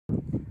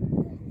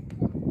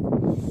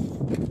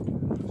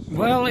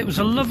Well, it was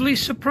a lovely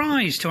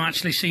surprise to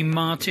actually see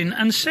Martin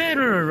and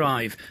Sarah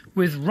arrive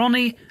with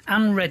Ronnie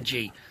and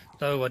Reggie,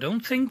 though I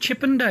don't think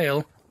Chip and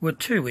Dale were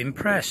too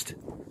impressed.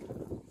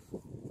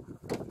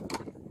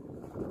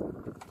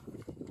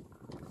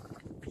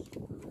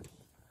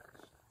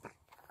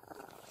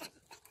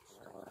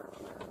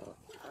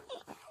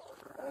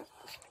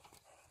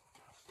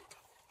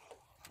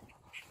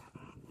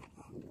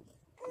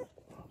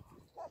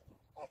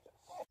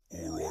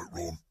 All right,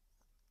 Ron.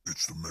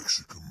 It's the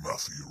Mexican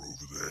Mafia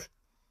over there.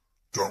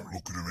 Don't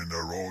look at them in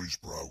their eyes,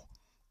 bro.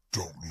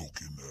 Don't look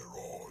in their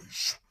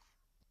eyes.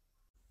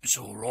 It's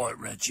all right,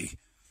 Reggie.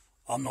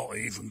 I'm not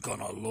even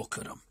gonna look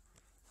at them.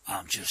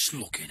 I'm just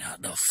looking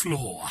at the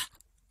floor.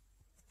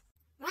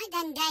 Right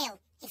then, Dale.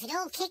 If it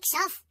all kicks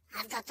off,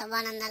 I've got the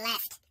one on the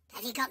left.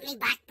 Have you got me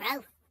back,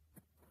 bro?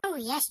 Oh,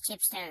 yes,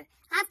 Chipster.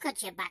 I've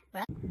got your back,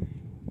 bro.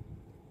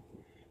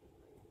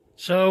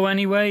 So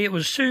anyway, it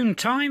was soon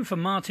time for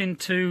Martin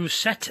to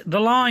set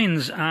the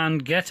lines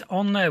and get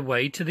on their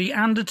way to the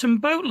Anderton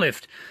boat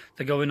lift.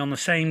 They're going on the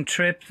same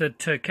trip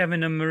that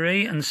Kevin and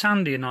Marie and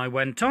Sandy and I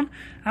went on,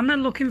 and they're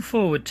looking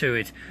forward to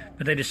it.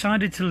 But they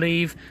decided to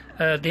leave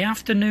the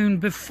afternoon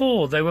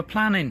before they were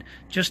planning,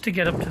 just to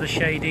get up to the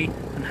Shady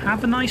and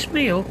have a nice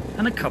meal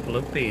and a couple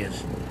of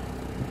beers.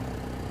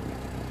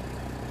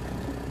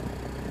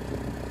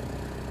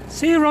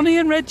 See you, Ronnie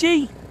and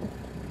Reggie.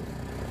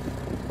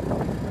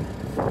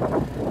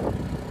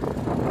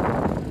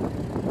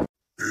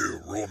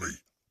 Here, Ronnie.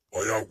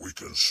 I hope we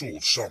can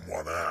sort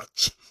someone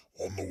out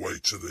on the way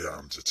to the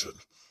Anderton.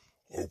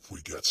 Hope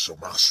we get some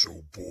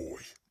hassle, boy.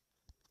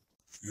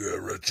 Yeah,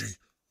 Reggie.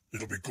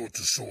 It'll be good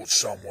to sort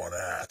someone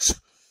out.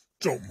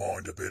 Don't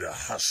mind a bit of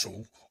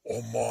hassle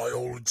on my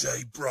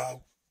holiday,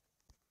 bro.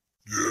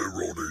 Yeah,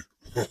 Ronnie.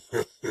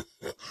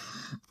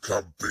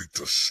 Can't beat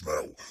the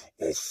smell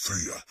of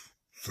fear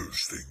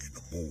first thing in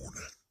the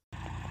morning.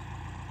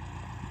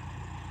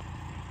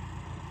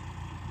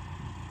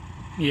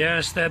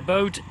 Yes, their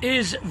boat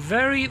is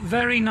very,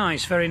 very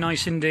nice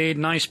indeed.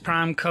 Nice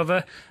pram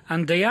cover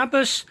and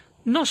Diabus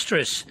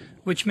Nostris,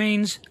 which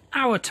means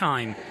our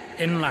time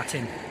in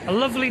Latin. A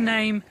lovely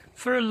name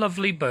for a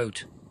lovely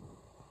boat.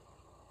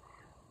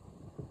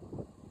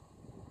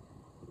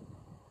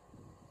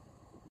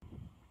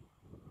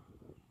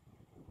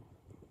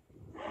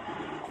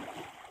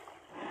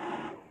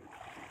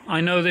 I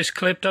know this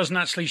clip doesn't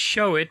actually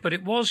show it, but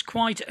it was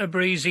quite a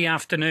breezy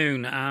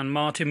afternoon, and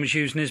Martin was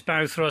using his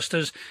bow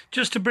thrusters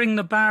just to bring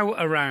the bow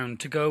around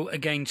to go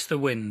against the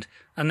wind,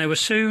 and they were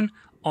soon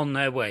on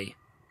their way.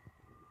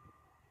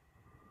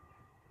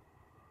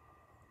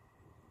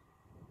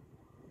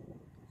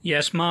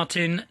 Yes,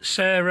 Martin,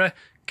 Sarah,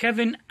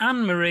 Kevin,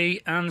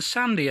 Anne-Marie and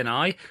Sandy and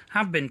I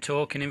have been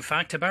talking, in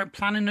fact, about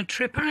planning a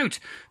trip out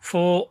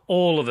for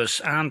all of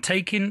us and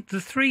taking the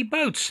 3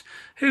 boats.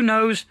 Who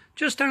knows,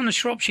 just down the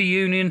Shropshire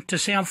Union to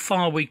see how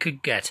far we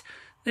could get.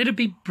 It'd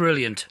be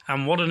brilliant,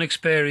 and what an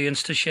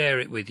experience to share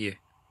it with you.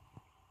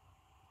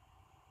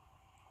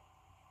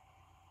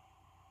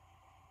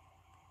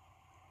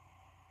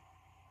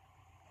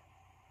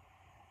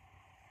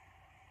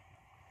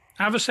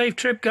 Have a safe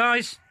trip,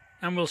 guys,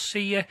 and we'll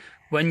see you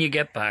when you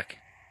get back.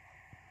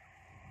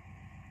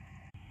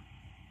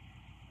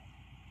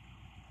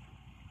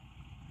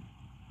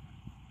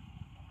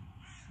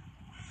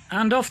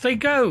 And off they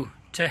go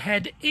to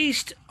head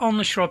east on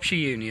the Shropshire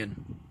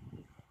Union.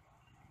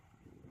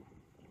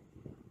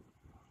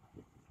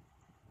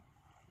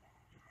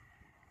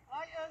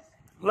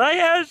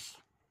 Layers!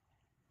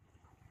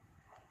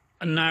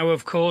 And now,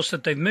 of course,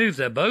 that they've moved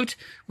their boat,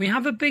 we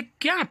have a big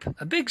gap,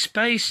 a big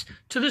space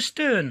to the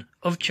stern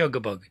of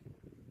Chuggabug.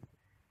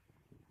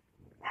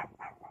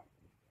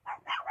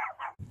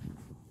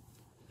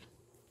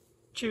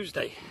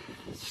 Tuesday,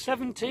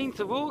 17th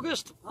of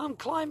August. I'm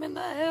climbing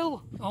the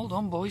hill. Hold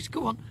on, boys.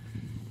 Go on.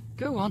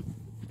 Go on.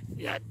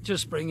 Yeah,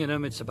 just bringing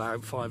them. It's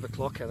about 5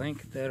 o'clock, I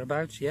think.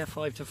 Thereabouts. Yeah,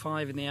 5 to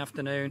 5 in the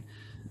afternoon.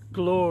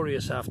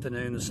 Glorious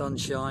afternoon. The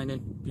sun's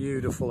shining.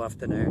 Beautiful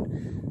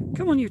afternoon.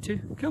 Come on, you two.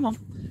 Come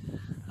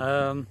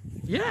on.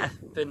 Yeah,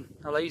 been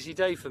a lazy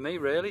day for me,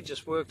 really.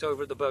 Just worked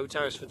over at the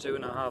boathouse for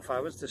 2.5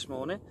 hours this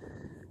morning.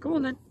 Come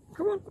on, then.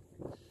 Come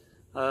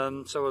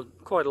on. So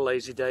quite a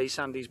lazy day.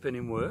 Sandy's been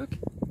in work.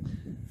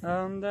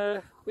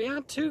 And we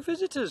had 2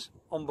 visitors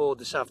on board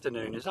this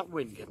afternoon. Is that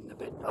wind getting a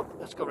bit up?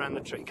 Let's go around the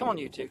tree. Come on,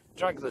 you two.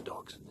 Drag the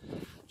dogs.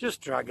 Just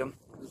drag them,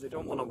 because they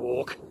don't want to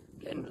walk.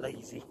 Getting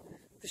lazy.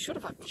 They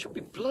should be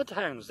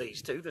bloodhounds,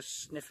 these two. The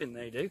sniffing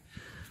they do.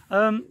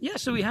 Yeah,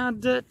 so we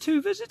had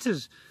 2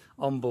 visitors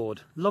on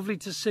board. Lovely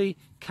to see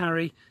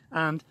Carrie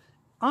and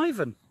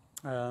Ivan.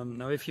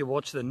 Now, if you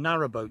watch the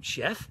Narrowboat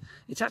Chef,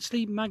 it's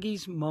actually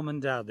Maggie's mum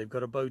and dad. They've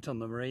got a boat on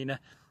the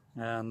marina,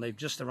 and they've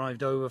just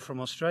arrived over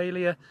from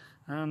Australia.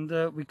 And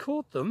we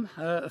caught them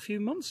a few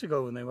months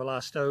ago when they were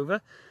last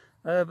over.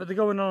 But they're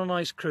going on a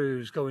nice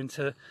cruise, going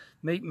to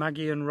meet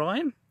Maggie and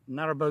Ryan,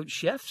 Narrowboat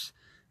Chefs.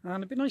 And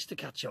it'd be nice to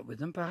catch up with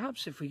them,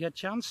 perhaps, if we get a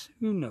chance.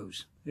 Who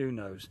knows? Who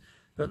knows?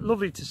 But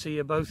lovely to see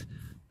you both,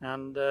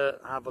 and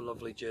have a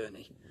lovely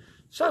journey.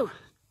 So,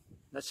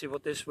 let's see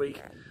what this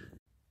week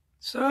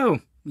So,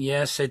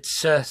 yes,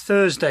 it's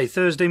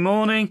Thursday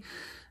morning.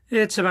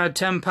 It's about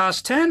 10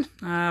 past 10,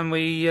 and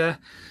we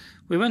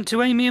went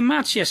to Amy and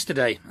Matt's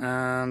yesterday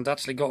and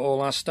actually got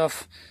all our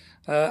stuff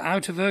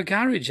out of her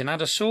garage and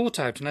had a sort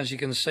out. And as you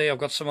can see, I've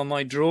got some of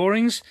my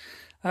drawings.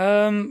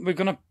 We're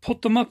going to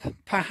put them up,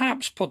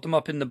 perhaps put them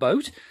up in the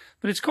boat,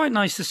 but it's quite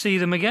nice to see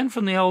them again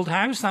from the old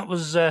house. That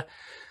was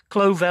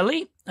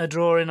Clovelly, a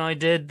drawing I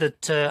did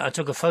that I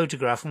took a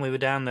photograph when we were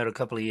down there a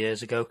couple of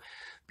years ago.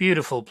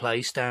 Beautiful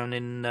place down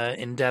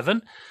in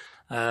Devon.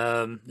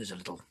 There's a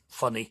little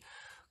funny,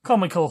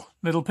 comical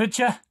little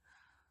picture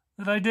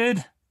that I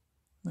did.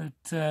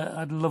 That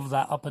I'd love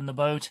that up in the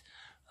boat.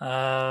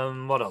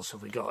 What else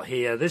have we got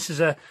here? This is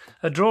a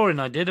drawing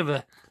I did of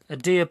a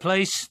dear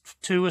place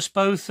to us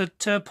both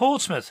at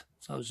Portsmouth.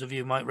 Those of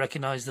you might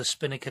recognise the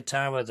Spinnaker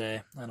Tower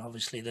there, and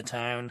obviously the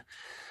town.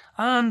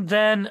 And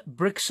then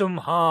Brixham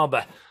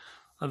Harbour,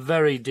 a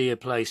very dear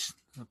place,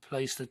 a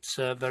place that's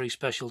very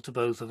special to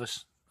both of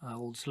us.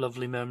 Old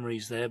lovely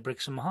memories there,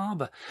 Brixham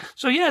Harbour.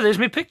 So yeah, there's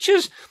my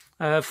pictures.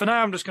 For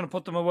now, I'm just going to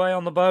put them away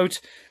on the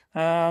boat,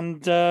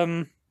 and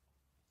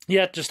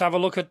yeah, just have a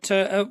look at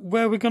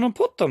where we're going to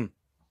put them.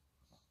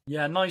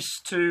 Yeah,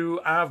 nice to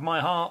have my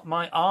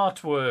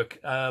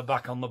artwork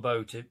back on the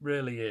boat. It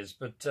really is.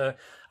 But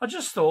I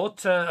just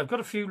thought I've got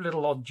a few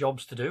little odd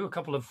jobs to do, a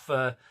couple of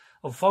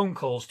phone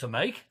calls to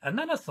make, and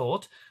then I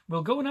thought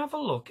we'll go and have a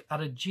look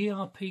at a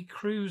GRP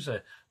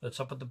cruiser that's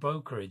up at the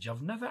brokerage.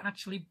 I've never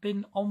actually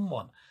been on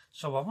one,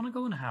 so I want to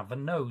go and have a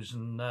nose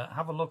and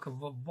have a look at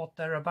what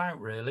they're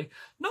about, really.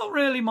 Not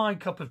really my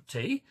cup of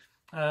tea,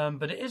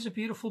 but it is a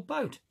beautiful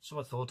boat, so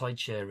I thought I'd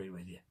share it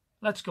with you.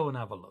 Let's go and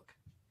have a look.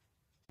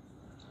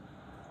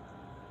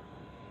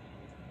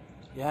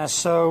 Yeah,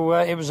 so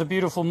it was a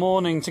beautiful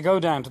morning to go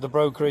down to the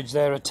brokerage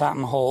there at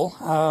Tatton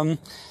Hall.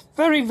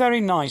 Very,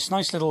 very nice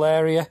little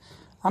area,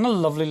 and a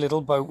lovely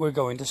little boat we're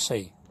going to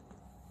see.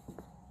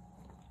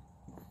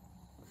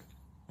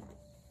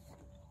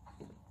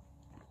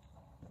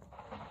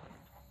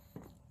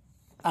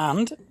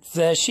 And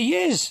there she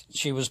is.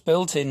 She was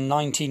built in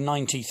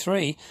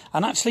 1993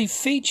 and actually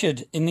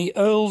featured in the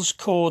Earl's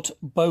Court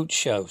Boat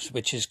Show,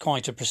 which is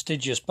quite a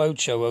prestigious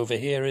boat show over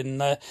here in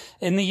the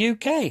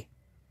UK.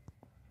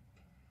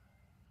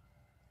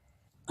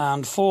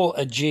 And for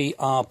a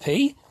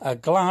GRP, a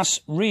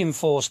glass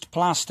reinforced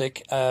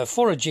plastic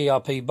for a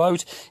GRP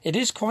boat, it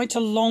is quite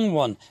a long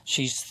one.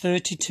 She's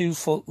 32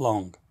 foot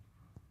long.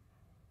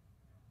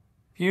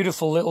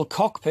 Beautiful little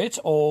cockpit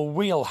or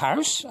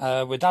wheelhouse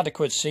with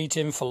adequate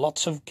seating for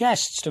lots of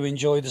guests to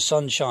enjoy the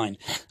sunshine.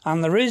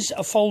 And there is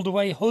a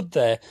foldaway hood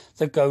there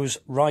that goes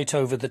right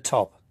over the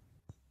top.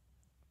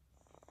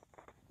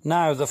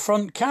 Now, the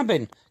front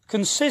cabin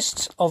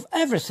consists of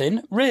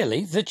everything,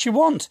 really, that you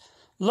want.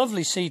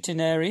 Lovely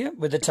seating area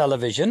with a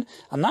television,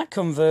 and that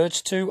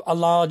converts to a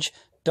large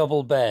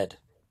double bed.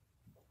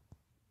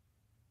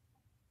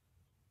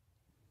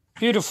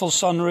 Beautiful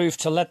sunroof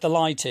to let the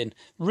light in.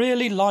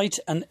 Really light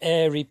and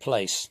airy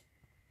place.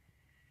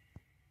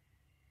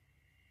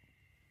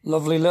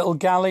 Lovely little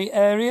galley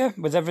area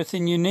with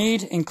everything you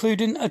need,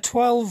 including a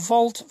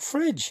 12-volt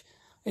fridge.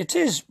 It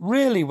is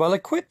really well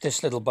equipped,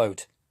 this little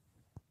boat.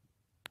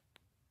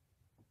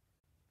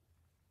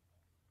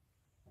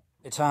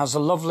 It has a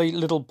lovely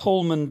little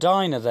Pullman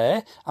diner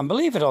there, and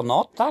believe it or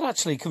not, that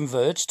actually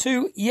converts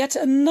to yet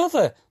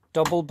another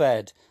double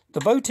bed.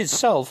 The boat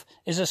itself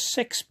is a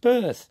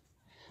 6-berth.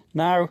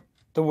 Now,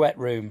 the wet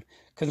room,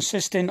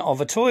 consisting of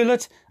a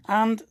toilet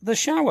and the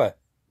shower.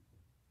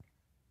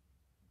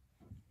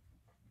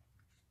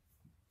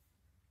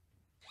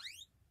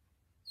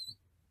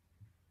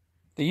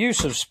 The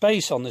use of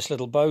space on this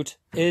little boat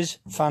is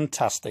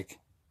fantastic.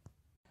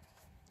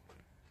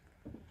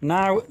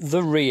 Now,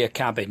 the rear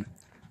cabin.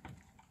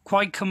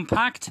 Quite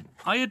compact,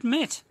 I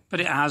admit, but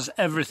it has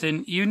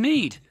everything you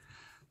need.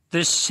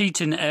 This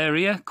seating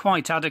area,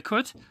 quite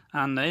adequate,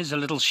 and there's a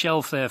little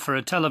shelf there for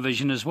a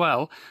television as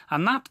well,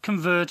 and that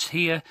converts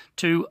here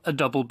to a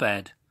double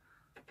bed.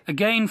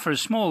 Again, for a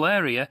small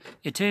area,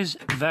 it is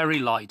very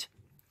light.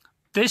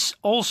 This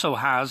also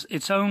has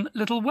its own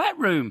little wet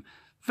room,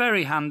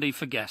 very handy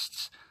for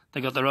guests. They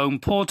got their own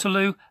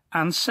portaloo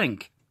and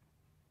sink.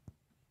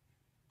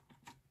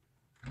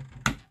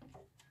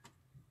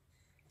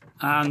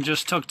 And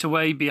just tucked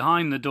away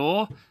behind the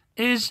door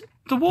is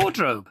the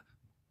wardrobe.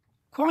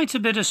 Quite a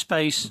bit of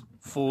space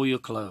for your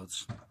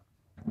clothes.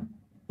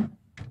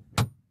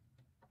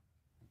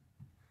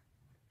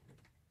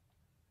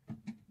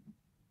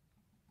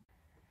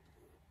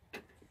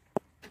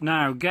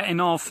 Now, getting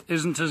off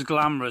isn't as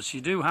glamorous.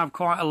 You do have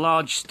quite a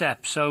large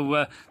step,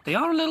 so they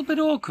are a little bit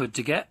awkward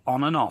to get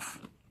on and off.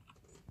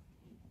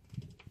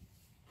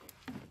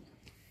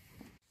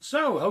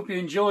 So, hope you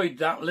enjoyed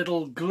that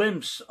little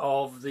glimpse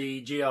of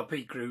the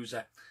GRP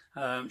cruiser.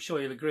 I'm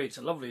sure you'll agree it's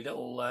a lovely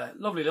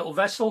little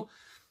vessel.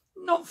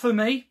 Not for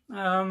me.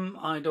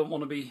 I don't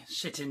want to be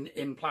sitting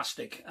in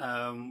plastic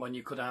when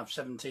you could have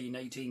 17,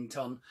 18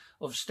 ton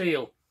of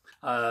steel.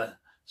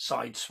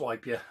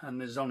 sideswipe you,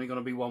 and there's only going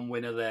to be one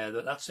winner there.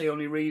 That's the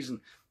only reason.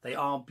 They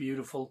are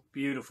beautiful,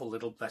 beautiful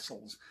little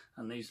vessels.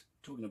 And these,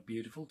 talking of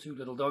beautiful, 2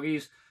 little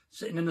doggies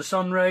sitting in the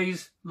sun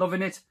rays,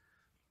 loving it.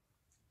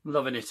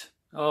 Loving it.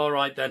 All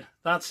right then,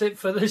 that's it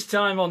for this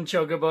time on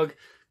Chug-a-Bug.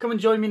 Come and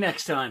join me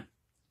next time.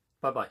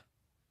 Bye-bye.